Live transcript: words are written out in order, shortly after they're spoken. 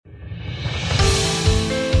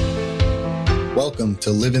Welcome to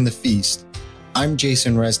Live in the Feast. I'm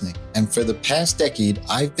Jason Resnick, and for the past decade,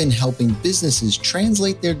 I've been helping businesses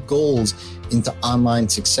translate their goals into online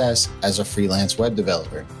success as a freelance web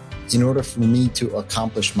developer. In order for me to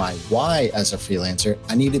accomplish my why as a freelancer,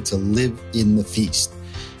 I needed to live in the feast.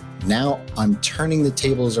 Now I'm turning the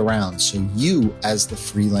tables around so you, as the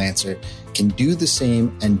freelancer, can do the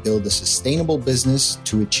same and build a sustainable business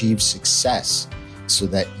to achieve success so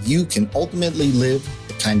that you can ultimately live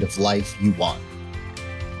the kind of life you want.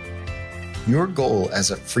 Your goal as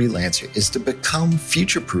a freelancer is to become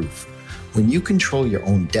future-proof. When you control your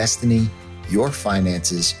own destiny, your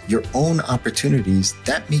finances, your own opportunities,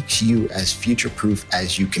 that makes you as future-proof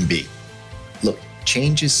as you can be. Look,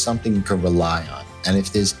 change is something you can rely on. And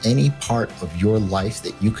if there's any part of your life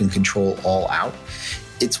that you can control all out,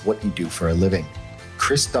 it's what you do for a living.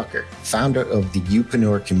 Chris Ducker, founder of the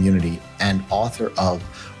Youpreneur community and author of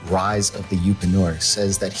Rise of the Youpreneur,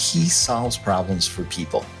 says that he solves problems for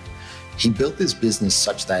people. He built his business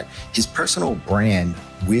such that his personal brand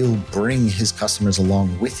will bring his customers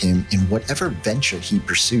along with him in whatever venture he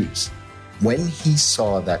pursues. When he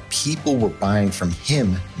saw that people were buying from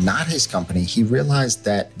him, not his company, he realized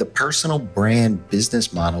that the personal brand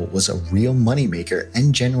business model was a real moneymaker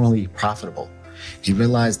and generally profitable. He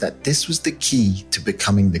realized that this was the key to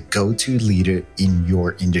becoming the go-to leader in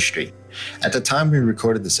your industry. At the time we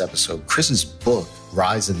recorded this episode, Chris's book,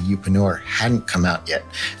 Rise of the Youpreneur, hadn't come out yet.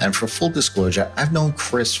 And for full disclosure, I've known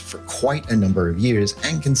Chris for quite a number of years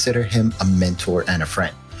and consider him a mentor and a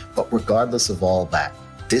friend. But regardless of all that,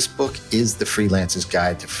 this book is the freelancer's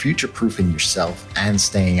guide to future-proofing yourself and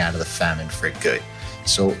staying out of the famine for good.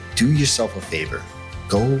 So do yourself a favor.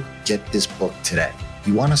 Go get this book today.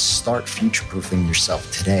 You want to start future-proofing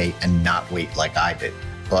yourself today and not wait like I did.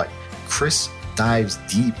 But Chris dives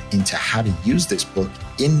deep into how to use this book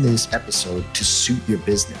in this episode to suit your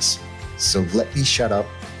business. So let me shut up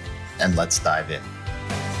and let's dive in.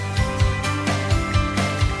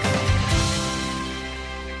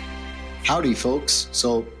 Howdy, folks.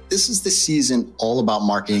 So this is the season all about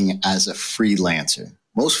marketing as a freelancer.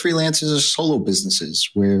 Most freelancers are solo businesses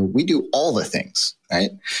where we do all the things,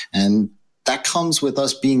 right? And that comes with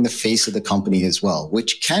us being the face of the company as well,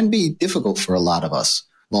 which can be difficult for a lot of us.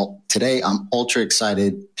 Well, today I'm ultra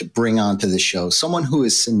excited to bring onto the show someone who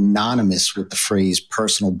is synonymous with the phrase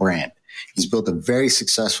personal brand. He's built a very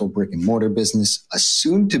successful brick and mortar business, a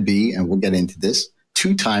soon to be, and we'll get into this,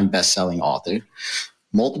 2-time best-selling author,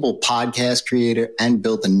 multiple podcast creator, and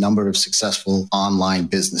built a number of successful online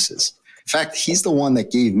businesses. In fact, he's the one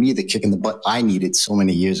that gave me the kick in the butt I needed so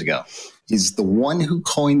many years ago. He's the one who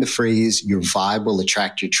coined the phrase, your vibe will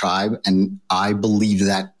attract your tribe. And I believe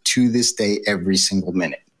that to this day, every single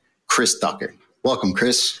minute. Chris Ducker. Welcome,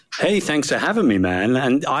 Chris. Hey, thanks for having me, man.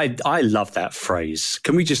 And I love that phrase.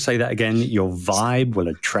 Can we just say that again? Your vibe will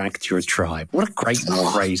attract your tribe. What a great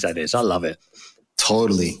phrase that is. I love it.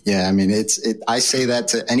 Totally. Yeah. I mean, I say that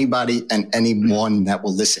to anybody and anyone that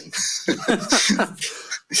will listen.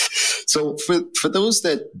 So for those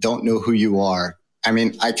that don't know who you are, I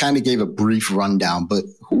mean, I kind of gave a brief rundown, but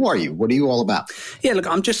who are you? What are you all about? Yeah, look,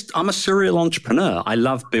 I'm a serial entrepreneur. I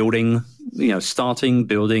love building, starting,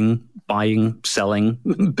 building, buying, selling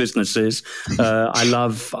businesses. I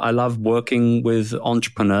love working with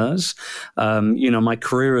entrepreneurs. My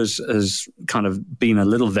career has kind of been a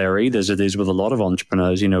little varied, as it is with a lot of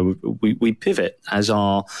entrepreneurs. We pivot as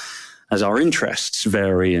our interests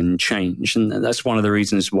vary and change. And that's one of the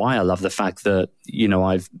reasons why I love the fact that,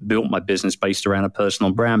 I've built my business based around a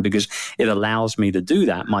personal brand, because it allows me to do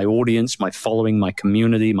that. My audience, my following, my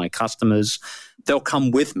community, my customers, they'll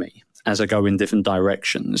come with me as I go in different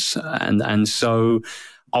directions. And so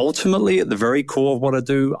ultimately, at the very core of what I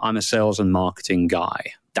do, I'm a sales and marketing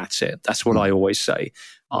guy. That's it. That's what I always say.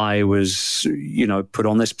 I was, put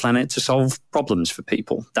on this planet to solve problems for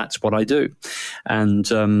people. That's what I do.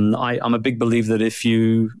 And I'm a big believer that if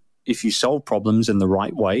you solve problems in the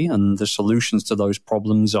right way and the solutions to those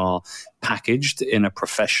problems are packaged in a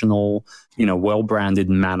professional, well-branded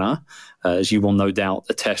manner, as you will no doubt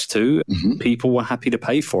attest to, people were happy to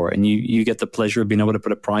pay for it. And you get the pleasure of being able to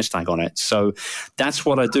put a price tag on it. So that's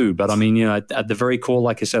what I do. But I mean, at the very core,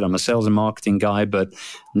 like I said, I'm a sales and marketing guy. But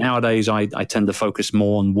nowadays, I tend to focus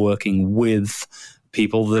more on working with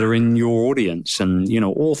people that are in your audience and,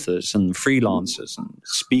 authors and freelancers and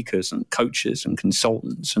speakers and coaches and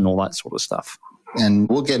consultants and all that sort of stuff. And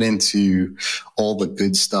we'll get into all the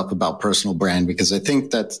good stuff about personal brand, because I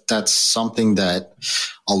think that that's something that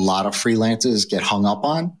a lot of freelancers get hung up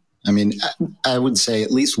on. I mean, I would say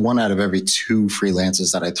at least 1 out of every 2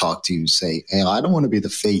 freelancers that I talk to say, hey, I don't want to be the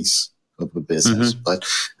face of the business. But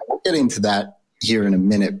we'll get into that here in a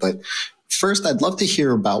minute. But first, I'd love to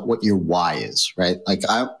hear about what your why is, right? Like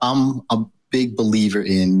I'm a big believer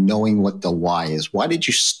in knowing what the why is. Why did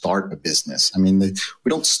you start a business? I mean, we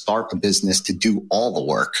don't start a business to do all the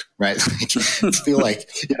work, right? I feel like,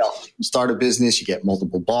 you start a business, you get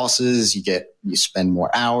multiple bosses, you spend more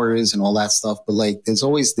hours and all that stuff. But like, there's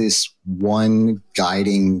always this one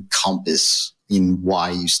guiding compass in why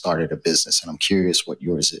you started a business. And I'm curious what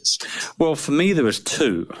yours is. Well, for me, there was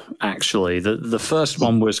two, actually. The first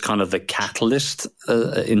one was kind of the catalyst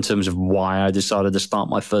in terms of why I decided to start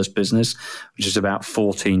my first business, which is about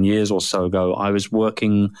 14 years or so ago. I was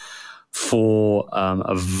working for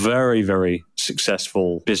a very, very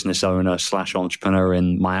successful business owner / entrepreneur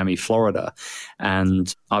in Miami, Florida.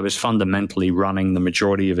 And I was fundamentally running the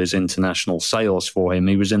majority of his international sales for him.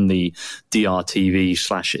 He was in the DRTV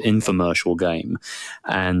 / infomercial game.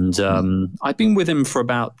 And I'd been with him for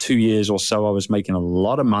about 2 years or so. I was making a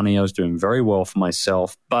lot of money. I was doing very well for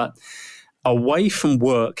myself. But away from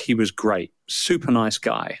work, he was great. Super nice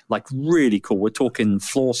guy, like really cool. We're talking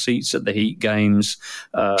floor seats at the Heat games,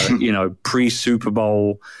 pre-Super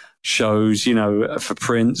Bowl shows, for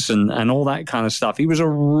Prince and all that kind of stuff. He was a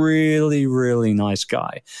really, really nice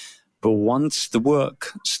guy. But once the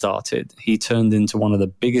work started, he turned into one of the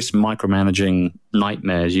biggest micromanaging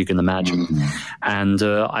nightmares you can imagine. And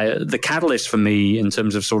the catalyst for me in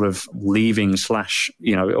terms of sort of leaving /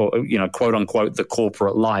 quote unquote, the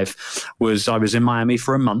corporate life was I was in Miami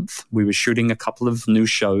for a month. We were shooting a couple of new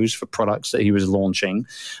shows for products that he was launching.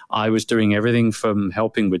 I was doing everything from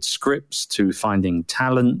helping with scripts to finding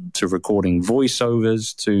talent to recording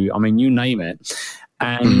voiceovers to, you name it.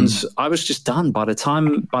 And I was just done. By the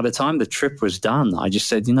time the trip was done, I just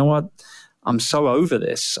said, you know what? I'm so over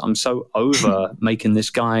this. I'm so over making this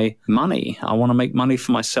guy money. I want to make money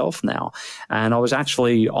for myself now. And I was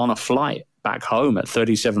actually on a flight back home at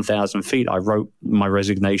 37,000 feet. I wrote my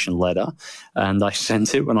resignation letter and I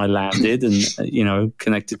sent it when I landed and,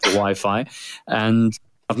 connected to Wi-Fi. And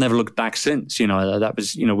I've never looked back since. That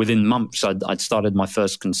was, within months, I'd started my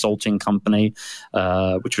first consulting company,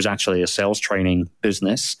 which was actually a sales training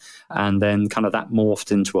business. And then kind of that morphed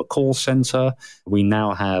into a call center. We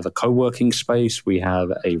now have a co-working space. We have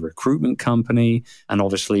a recruitment company. And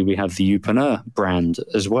obviously we have the Youpreneur brand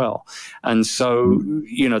as well. And so,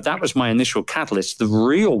 that was my initial catalyst. The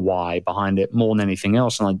real why behind it more than anything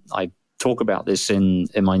else, and I talk about this in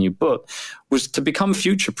my new book, was to become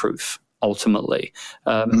future-proof. Ultimately,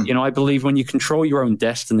 I believe when you control your own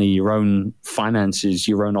destiny, your own finances,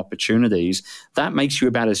 your own opportunities, that makes you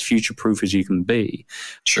about as future-proof as you can be.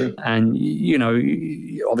 Sure. And,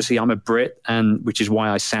 obviously I'm a Brit, and which is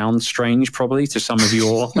why I sound strange probably to some of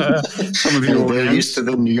your We're used to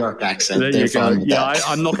the New York accent. There you go. Yeah,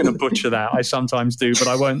 I'm not going to butcher that. I sometimes do, but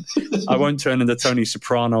I won't turn into Tony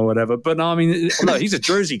Soprano or whatever. But no, he's a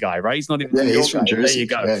Jersey guy, right? He's not even New York he's from guy. Jersey.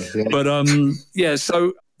 There you go. Yeah. But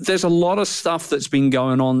so there's a lot of stuff that's been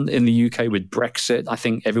going on in the UK with Brexit. I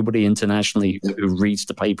think everybody internationally who reads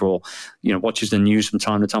the paper or, watches the news from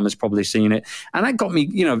time to time has probably seen it. And that got me,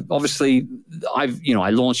 obviously I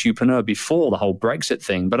launched Youpreneur before the whole Brexit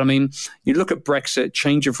thing. But you look at Brexit,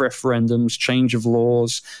 change of referendums, change of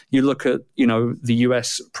laws. You look at, the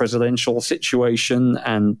US presidential situation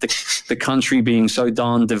and the country being so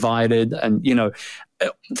darn divided and,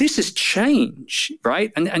 this is change,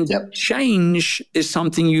 right? And change is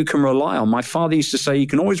something you can rely on. My father used to say you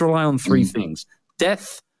can always rely on three things: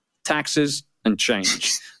 death, taxes, and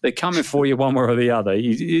change. They're coming for you one way or the other.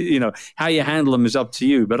 How you handle them is up to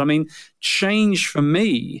you. But change for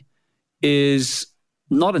me is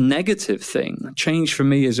not a negative thing. Change for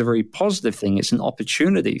me is a very positive thing. It's an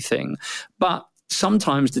opportunity thing. But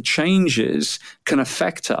sometimes the changes can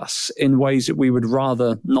affect us in ways that we would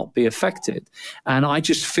rather not be affected. And I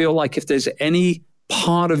just feel like if there's any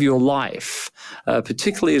part of your life,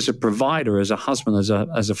 particularly as a provider, as a husband,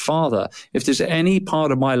 as a father, if there's any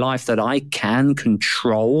part of my life that I can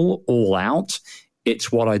control all out,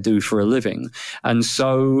 it's what I do for a living. And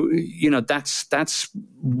so, that's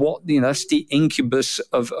what, that's the incubus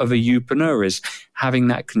of a Youpreneur, is having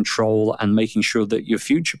that control and making sure that you're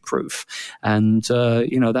future-proof. And,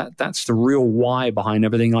 that's the real why behind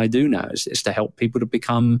everything I do now is to help people to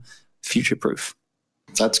become future-proof.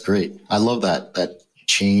 That's great. I love that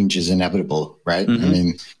change is inevitable, right?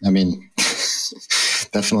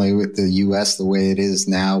 Definitely with the U.S. the way it is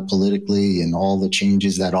now politically and all the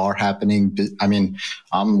changes that are happening.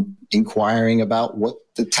 I'm inquiring about what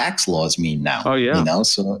the tax laws mean now. Oh, yeah.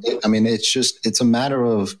 So, it's a matter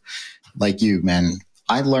of, like you, man,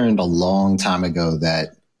 I learned a long time ago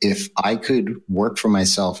that if I could work for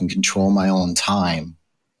myself and control my own time,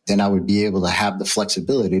 then I would be able to have the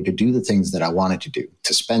flexibility to do the things that I wanted to do,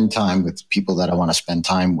 to spend time with people that I want to spend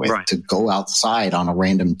time with, to go outside on a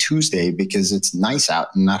random Tuesday because it's nice out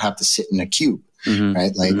and not have to sit in a cube,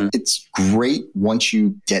 right? Like it's great once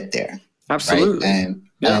you get there. Absolutely. Right?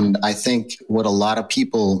 And I think what a lot of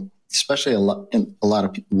people, especially a lot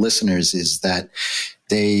of listeners, is that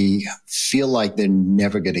they feel like they're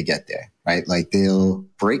never going to get there, right? Like they'll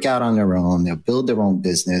break out on their own, they'll build their own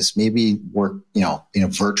business, maybe work, in a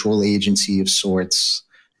virtual agency of sorts.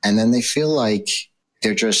 And then they feel like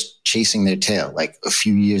they're just chasing their tail, like a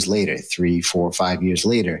few years later, 3, 4, 5 years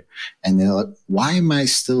later. And they're like, why am I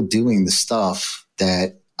still doing the stuff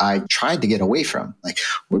that I tried to get away from? Like,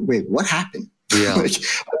 wait, what happened? Yeah. Like,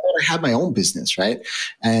 I thought I had my own business, right?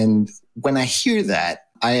 And when I hear that,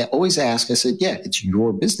 I always ask, I said, yeah, it's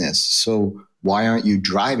your business. So why aren't you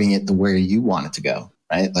driving it to where you want it to go,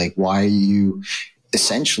 right? Like, why are you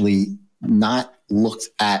essentially not looked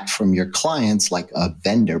at from your clients like a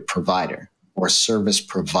vendor provider or service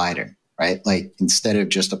provider, right? Like instead of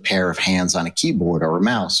just a pair of hands on a keyboard or a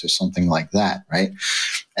mouse or something like that, right?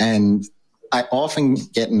 And I often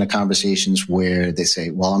get into conversations where they say,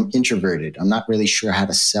 well, I'm introverted. I'm not really sure how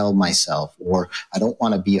to sell myself, or I don't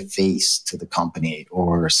want to be a face to the company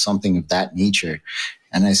or something of that nature.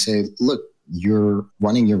 And I say, look, you're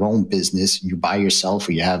running your own business. You're by yourself,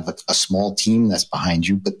 or you have a small team that's behind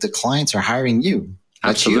you, but the clients are hiring you.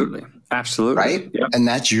 That's Absolutely. you. Absolutely. Right. Yep. And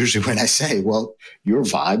that's usually when I say, well, your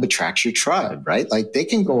vibe attracts your tribe, right? Like they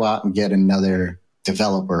can go out and get another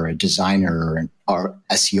developer, a designer, or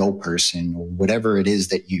SEO person, or whatever it is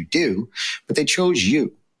that you do, but they chose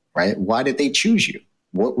you, right? Why did they choose you?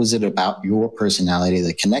 What was it about your personality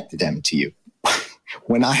that connected them to you?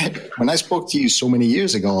 When I spoke to you so many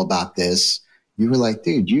years ago about this, you were like,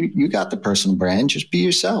 dude, you got the personal brand. Just be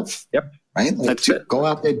yourself. Yep. Right? Like, that's it. Go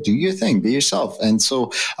out there, do your thing, be yourself. And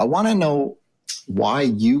so I want to know why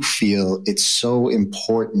you feel it's so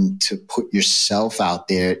important to put yourself out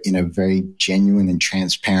there in a very genuine and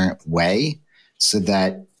transparent way so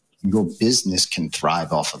that your business can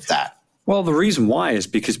thrive off of that. Well, the reason why is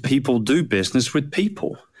because people do business with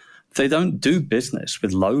people. They don't do business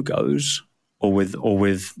with logos or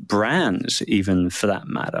with brands, even for that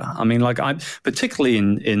matter. I mean, like particularly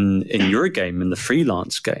in your game, in the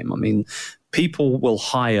freelance game, I mean, people will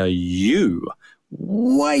hire you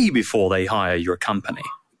way before they hire your company.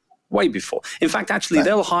 Way before. In fact, actually,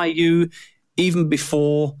 they'll hire you even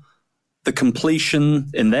before the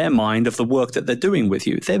completion in their mind of the work that they're doing with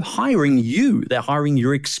you. They're hiring you. They're hiring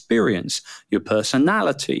your experience, your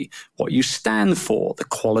personality, what you stand for, the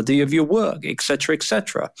quality of your work, et cetera, et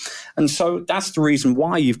cetera. And so that's the reason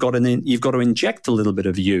why you've got to inject a little bit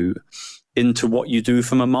of you into what you do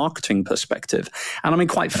from a marketing perspective. And I mean,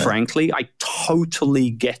 quite frankly, I totally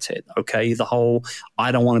get it. Okay. The whole,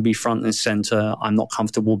 I don't want to be front and center. I'm not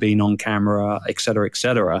comfortable being on camera, et cetera, et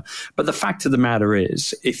cetera. But the fact of the matter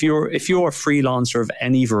is, if you're a freelancer of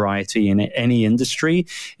any variety in any industry,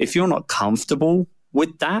 if you're not comfortable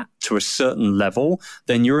with that to a certain level,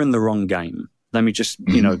 then you're in the wrong game. Let me just,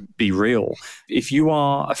 be real. If you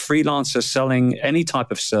are a freelancer selling any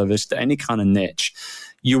type of service to any kind of niche,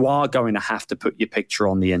 you are going to have to put your picture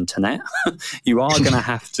on the internet. You are going to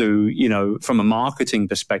have to, from a marketing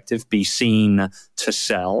perspective, be seen to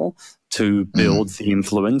sell, to build the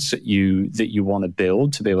influence that you want to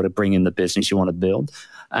build, to be able to bring in the business you want to build.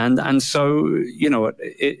 And so,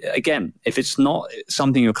 again, if it's not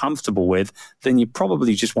something you're comfortable with, then you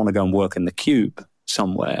probably just want to go and work in the cube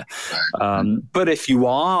somewhere. But if you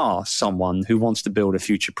are someone who wants to build a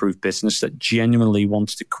future-proof business that genuinely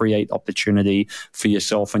wants to create opportunity for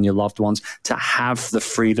yourself and your loved ones to have the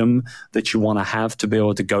freedom that you want to have to be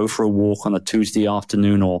able to go for a walk on a Tuesday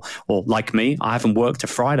afternoon, or like me, I haven't worked a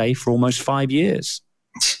Friday for almost 5 years.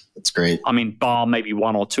 That's great. I mean, bar maybe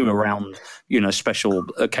one or two around, special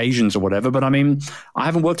occasions or whatever. But I mean, I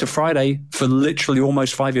haven't worked a Friday for literally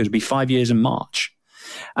almost 5 years. It'll be 5 years in March.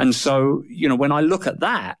 And so, when I look at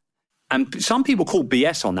that, and some people call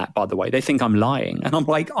BS on that, by the way, they think I'm lying. And I'm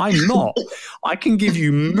like, I'm not. I can give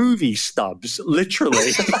you movie stubs,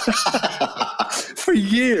 literally, for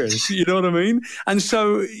years. You know what I mean? And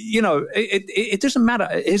so, it doesn't matter.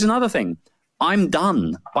 Here's another thing. I'm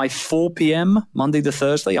done by 4 p.m. Monday to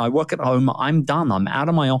Thursday. I work at home. I'm done. I'm out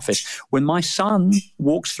of my office. When my son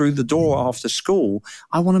walks through the door after school,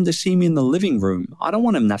 I want him to see me in the living room. I don't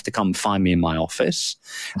want him to have to come find me in my office.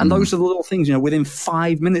 And those are the little things, within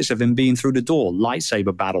 5 minutes of him being through the door,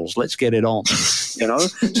 lightsaber battles, let's get it on,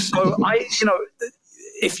 So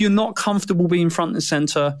if you're not comfortable being front and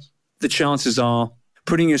center, the chances are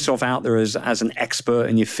putting yourself out there as an expert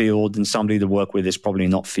in your field and somebody to work with is probably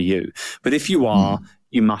not for you. But if you are,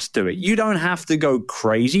 you must do it. You don't have to go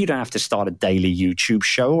crazy. You don't have to start a daily YouTube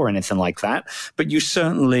show or anything like that, but you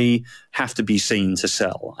certainly have to be seen to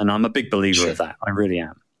sell. And I'm a big believer of that. I really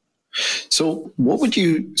am. So what would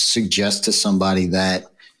you suggest to somebody that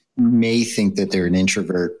may think that they're an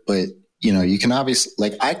introvert, but you can obviously,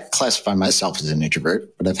 like, I classify myself as an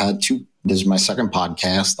introvert, but I've had this is my second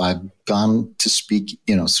podcast. I've gone to speak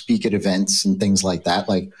at events and things like that.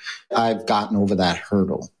 Like, I've gotten over that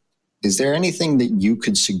hurdle. Is there anything that you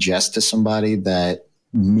could suggest to somebody that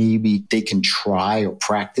maybe they can try or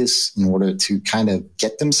practice in order to kind of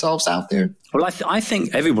get themselves out there? Well, I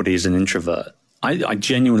think everybody is an introvert. I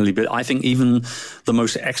genuinely, but I think even the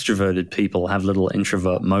most extroverted people have little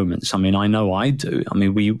introvert moments. I mean, I know I do. I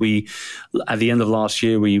mean, we at the end of last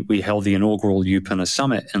year, we held the inaugural Youpreneur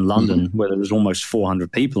Summit in London, where there was almost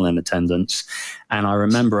 400 people in attendance. And I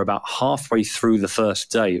remember about halfway through the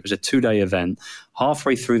first day, it was a 2-day event.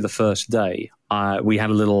 Halfway through the first day, we had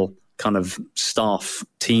a little kind of staff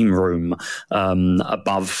team room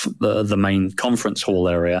above the main conference hall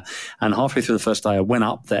area. And halfway through the first day, I went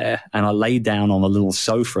up there and I laid down on a little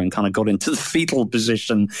sofa and kind of got into the fetal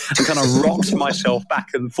position and kind of rocked myself back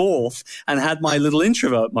and forth and had my little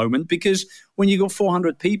introvert moment, because when you got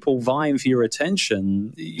 400 people vying for your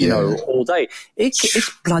attention, all day,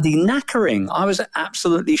 it's bloody knackering. I was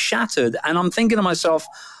absolutely shattered. And I'm thinking to myself,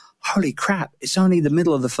 holy crap, it's only the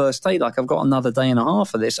middle of the first day. Like, I've got another day and a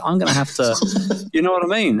half of this. I'm going to have to, you know what I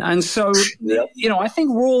mean? And so, I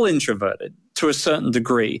think we're all introverted to a certain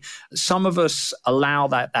degree. Some of us allow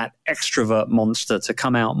that extrovert monster to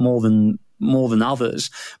come out more than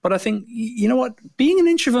others. But I think, you know what, being an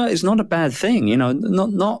introvert is not a bad thing.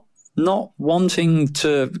 Not wanting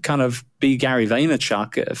to kind of be Gary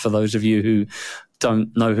Vaynerchuk, for those of you who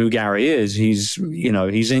don't know who Gary is. He's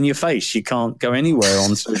in your face. You can't go anywhere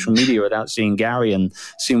on social media without seeing Gary and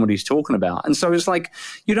seeing what he's talking about. And so it's like,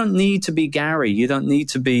 you don't need to be Gary. You don't need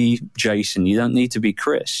to be Jason. You don't need to be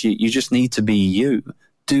Chris. You just need to be you.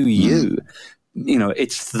 Do you.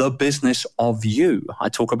 It's the business of you. I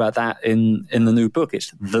talk about that in the new book.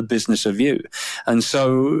 It's the business of you. And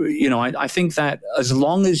so, I think that as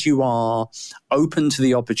long as you are open to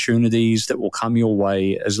the opportunities that will come your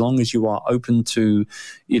way, as long as you are open to,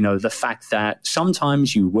 the fact that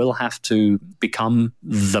sometimes you will have to become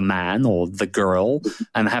the man or the girl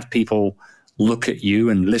and have people look at you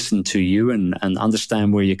and listen to you and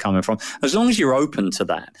understand where you're coming from. As long as you're open to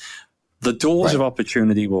that, the doors of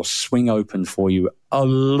opportunity will swing open for you a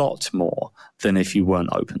lot more than if you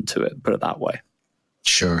weren't open to it. Put it that way.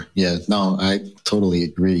 Sure. Yeah. No, I totally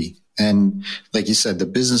agree. And like you said, the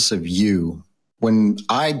business of you, when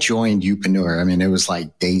I joined Youpreneur, I mean, it was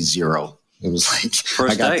like day zero. It was like,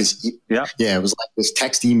 first I got day. this. It was like this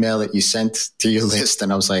text email that you sent to your list.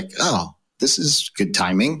 And I was like, oh, this is good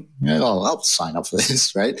timing. I'll sign up for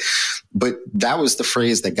this. Right. But that was the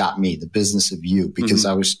phrase that got me, the business of you, because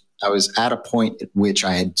I was at a point at which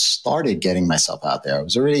I had started getting myself out there. I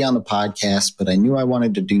was already on the podcast, but I knew I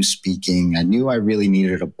wanted to do speaking. I knew I really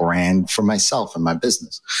needed a brand for myself and my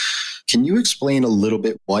business. Can you explain a little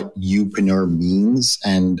bit what Youpreneur means?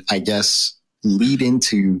 And I guess lead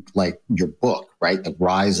into like your book, right? The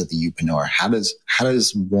rise of the Youpreneur. How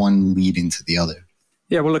does one lead into the other?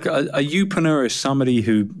 Yeah, well, look, a Youpreneur is somebody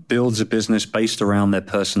who builds a business based around their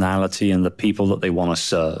personality and the people that they want to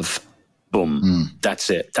serve. Boom. That's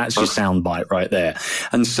it. That's your soundbite right there.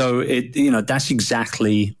 And so that's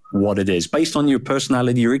exactly what it is. Based on your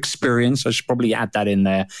personality, your experience, I should probably add that in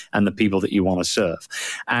there, and the people that you want to serve.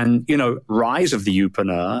 And, Rise of the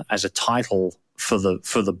Youpreneur as a title for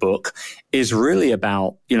the book is really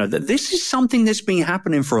about, that this is something that's been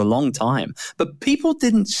happening for a long time, but people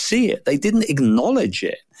didn't see it. They didn't acknowledge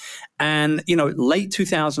it. And, late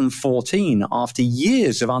 2014, after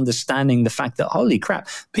years of understanding the fact that, holy crap,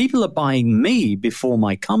 people are buying me before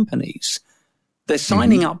my companies. They're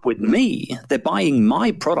signing up with me. They're buying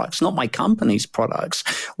my products, not my company's products.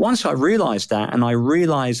 Once I realized that, and I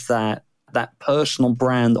realized that personal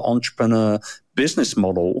brand entrepreneur business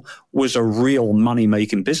model was a real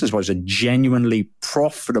money-making business, was a genuinely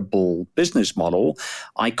profitable business model,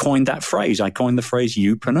 I coined that phrase. I coined the phrase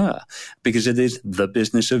Youpreneur, because it is the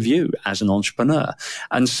business of you as an entrepreneur.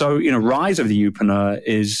 And so, Rise of the Youpreneur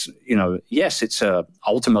is, yes, it's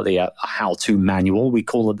ultimately a how-to manual. We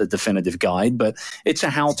call it the definitive guide, but it's a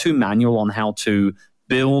how-to manual on how to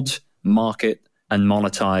build, market, and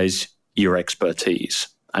monetize your expertise.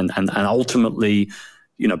 And ultimately,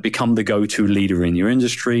 become the go-to leader in your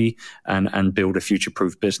industry and build a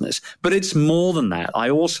future-proof business. But it's more than that.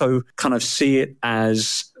 I also kind of see it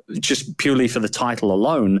as just purely for the title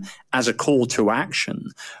alone, as a call to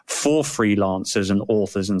action for freelancers and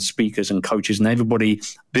authors and speakers and coaches and everybody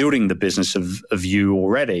building the business of you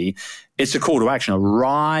already. It's a call to action.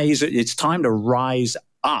 It's time to rise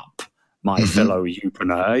up, my fellow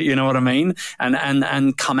youpreneur, you know what I mean?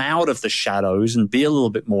 And come out of the shadows and be a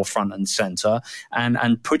little bit more front and center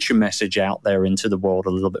and put your message out there into the world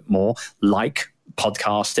a little bit more, like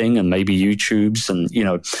podcasting and maybe YouTubes and,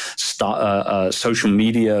 start social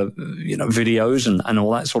media, videos and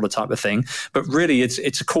all that sort of type of thing. But really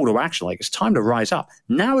it's a call to action. Like, it's time to rise up.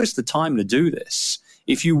 Now is the time to do this.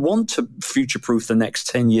 If you want to future-proof the next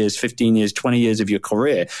 10 years, 15 years, 20 years of your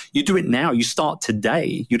career, you do it now. You start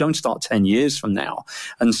today. You don't start 10 years from now.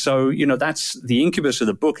 And so, that's the incubus of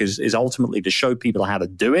the book is ultimately to show people how to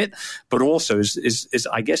do it, but also is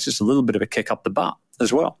I guess, just a little bit of a kick up the butt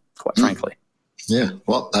as well, quite frankly. Yeah,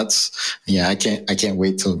 well, I can't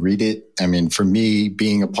wait to read it. I mean, for me,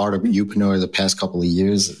 being a part of Youpreneur the past couple of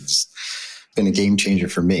years, it's been a game changer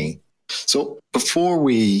for me. So before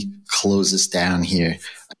we close this down here,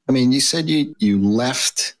 I mean, you said you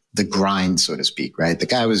left the grind, so to speak, right? The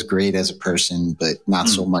guy was great as a person, but not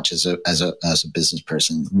so much as a business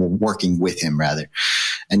person, working with him rather.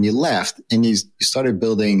 And you left and you started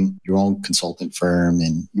building your own consultant firm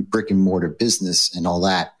and your brick and mortar business and all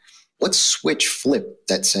that. What switch flipped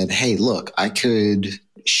that said, hey, look, I could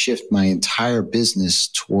shift my entire business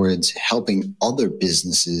towards helping other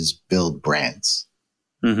businesses build brands?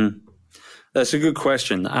 Mm-hmm. That's a good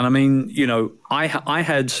question. And I mean, I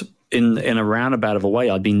had in a roundabout of a way,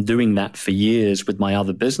 I'd been doing that for years with my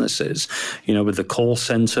other businesses. With the call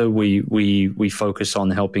center, we focus on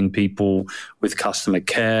helping people with customer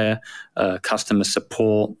care, customer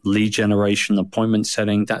support, lead generation, appointment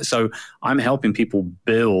setting. So I'm helping people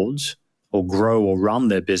build or grow or run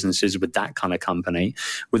their businesses with that kind of company.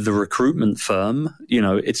 With the recruitment firm,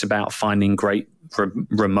 it's about finding great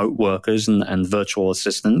remote workers and virtual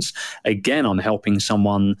assistants. Again, I'm helping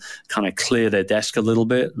someone kind of clear their desk a little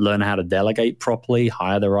bit, learn how to delegate properly,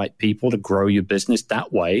 hire the right people to grow your business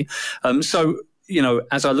that way. So,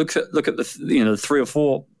 as I look at the 3 or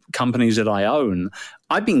 4 companies that I own,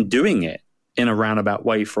 I've been doing it in a roundabout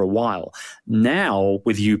way for a while. Now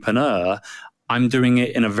with Youpreneur, I'm doing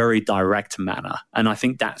it in a very direct manner. And I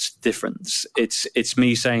think that's the difference. It's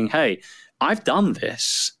me saying, hey, I've done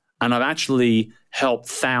this and I've actually helped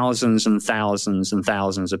thousands and thousands and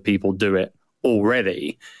thousands of people do it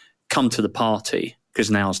already. Come to the party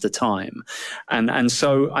because now's the time. And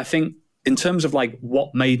so I think in terms of like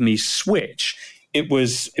what made me switch, it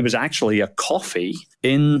was actually a coffee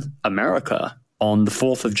in America on the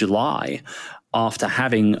 4th of July after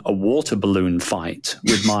having a water balloon fight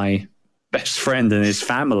with my best friend and his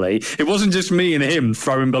family. It wasn't just me and him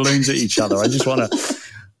throwing balloons at each other. I just want to.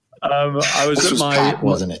 I was this at my, Pat,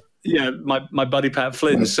 wasn't it? Yeah, my buddy Pat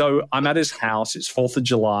Flynn. So I'm at his house. It's 4th of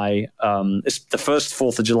July. It's the first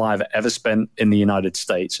 4th of July I've ever spent in the United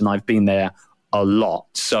States, and I've been there a lot.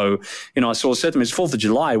 So, I sort of said to him, it's 4th of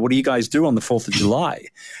July. What do you guys do on the 4th of July?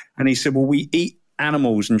 And he said, well, we eat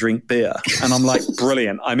animals and drink beer. And I'm like,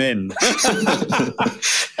 brilliant, I'm in.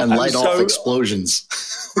 and light off explosions.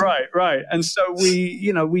 Right. And so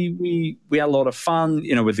we had a lot of fun,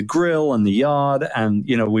 with the grill and the yard, and,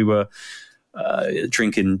 we were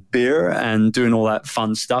drinking beer and doing all that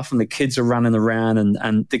fun stuff, and the kids are running around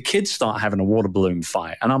and the kids start having a water balloon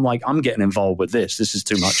fight, and I'm like, I'm getting involved with this is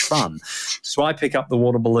too much fun. So I pick up the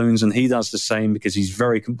water balloons and he does the same, because he's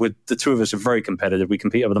the two of us are very competitive. We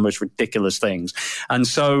compete over the most ridiculous things. And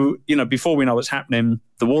so before we know what's happening,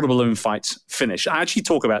 the water balloon fight's finished. I actually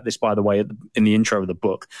talk about this, by the way, in the intro of the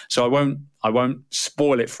book, so I won't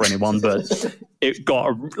spoil it for anyone, but it got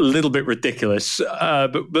a little bit ridiculous.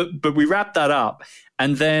 But we wrapped that up,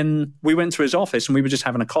 and then we went to his office and we were just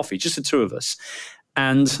having a coffee, just the two of us.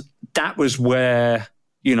 And that was where,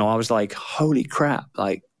 I was like, holy crap,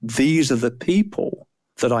 like these are the people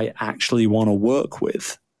that I actually want to work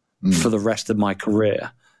with for the rest of my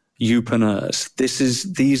career. Youpreneurs.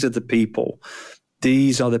 These are the people.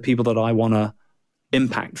 These are the people that I want to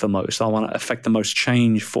impact the most. I want to affect the most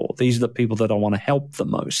change for. These are the people that I want to help the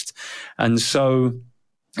most. And so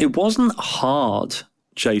it wasn't hard,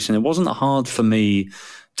 Jason. It wasn't hard for me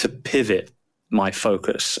to pivot my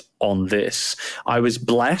focus on this. I was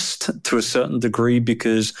blessed to a certain degree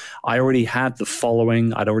because I already had the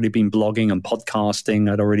following. I'd already been blogging and podcasting.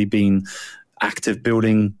 I'd already been active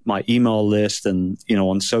building my email list and,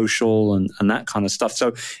 on social and that kind of stuff.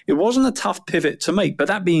 So it wasn't a tough pivot to make. But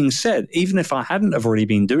that being said, even if I hadn't have already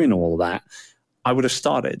been doing all of that, I would have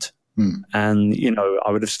started. And,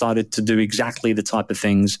 I would have started to do exactly the type of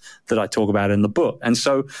things that I talk about in the book. And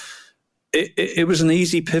so It was an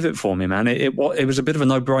easy pivot for me, man. It was a bit of a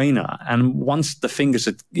no-brainer. And once the fingers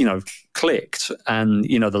had, clicked and,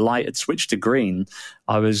 the light had switched to green,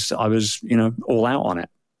 I was, all out on it.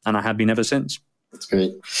 And I have been ever since. That's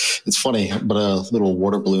great. It's funny, but a little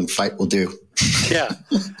water balloon fight will do. Yeah,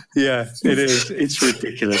 it is. It's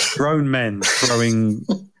ridiculous. Grown men throwing.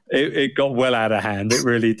 It got well out of hand. It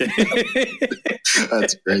really did.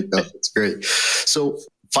 That's great, though. That's great. So,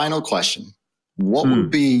 final question. What would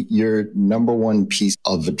be your number one piece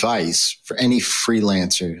of advice for any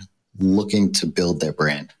freelancer looking to build their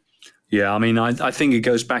brand? Yeah, I mean, I think it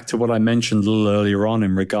goes back to what I mentioned a little earlier on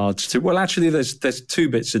in regards to, well, actually, there's two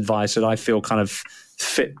bits of advice that I feel kind of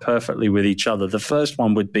fit perfectly with each other. The first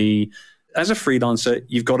one would be, as a freelancer,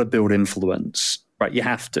 you've got to build influence, right? You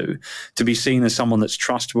have to be seen as someone that's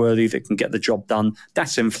trustworthy, that can get the job done.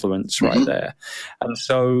 That's influence right there. And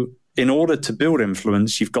so in order to build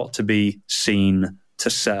influence, you've got to be seen to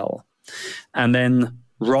sell. And then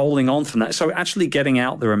rolling on from that, so actually getting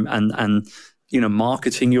out there and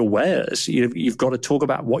marketing your wares. You've got to talk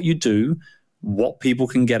about what you do, what people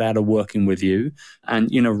can get out of working with you, and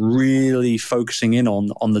really focusing in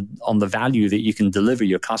on the value that you can deliver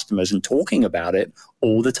your customers and talking about it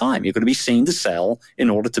all the time. You're going to be seen to sell in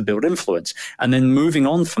order to build influence. And then moving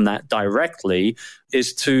on from that directly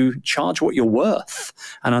is to charge what you're worth.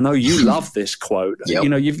 And I know you love this quote. Yep.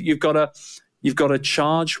 You've got to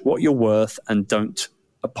charge what you're worth and don't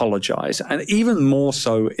apologize. And even more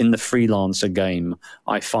so in the freelancer game,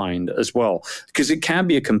 I find as well, because it can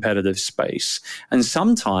be a competitive space. And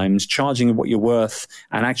sometimes charging what you're worth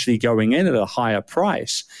and actually going in at a higher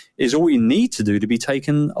price is all you need to do to be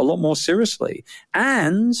taken a lot more seriously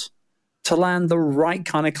and to land the right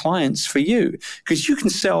kind of clients for you. Because you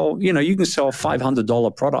can sell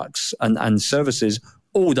 $500 products and services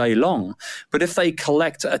all day long. But if they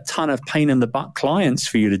collect a ton of pain in the butt clients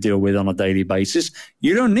for you to deal with on a daily basis,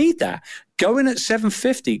 you don't need that. Go in at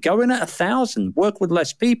 $750, go in at $1,000, work with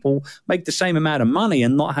less people, make the same amount of money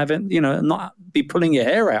and not be pulling your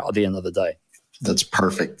hair out at the end of the day. That's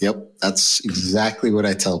perfect. Yep. That's exactly what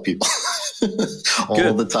I tell people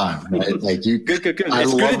all the time. Right? Like good. It's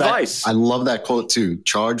good advice. I love that quote too.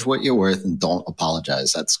 Charge what you're worth and don't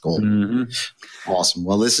apologize. That's gold. Mm-hmm. Awesome.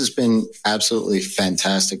 Well, this has been absolutely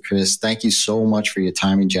fantastic, Chris. Thank you so much for your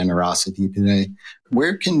time and generosity today.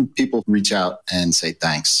 Where can people reach out and say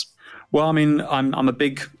thanks? Well, I mean, I'm a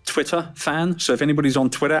big Twitter fan. So if anybody's on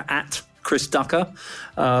Twitter, at Chris Ducker.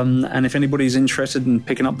 And if anybody's interested in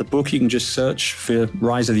picking up the book, you can just search for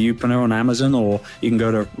Rise of the Youpreneur on Amazon, or you can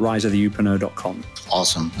go to riseoftheyoupreneur.com.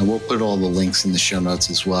 Awesome. And we'll put all the links in the show notes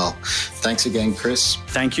as well. Thanks again, Chris.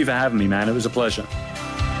 Thank you for having me, man. It was a pleasure.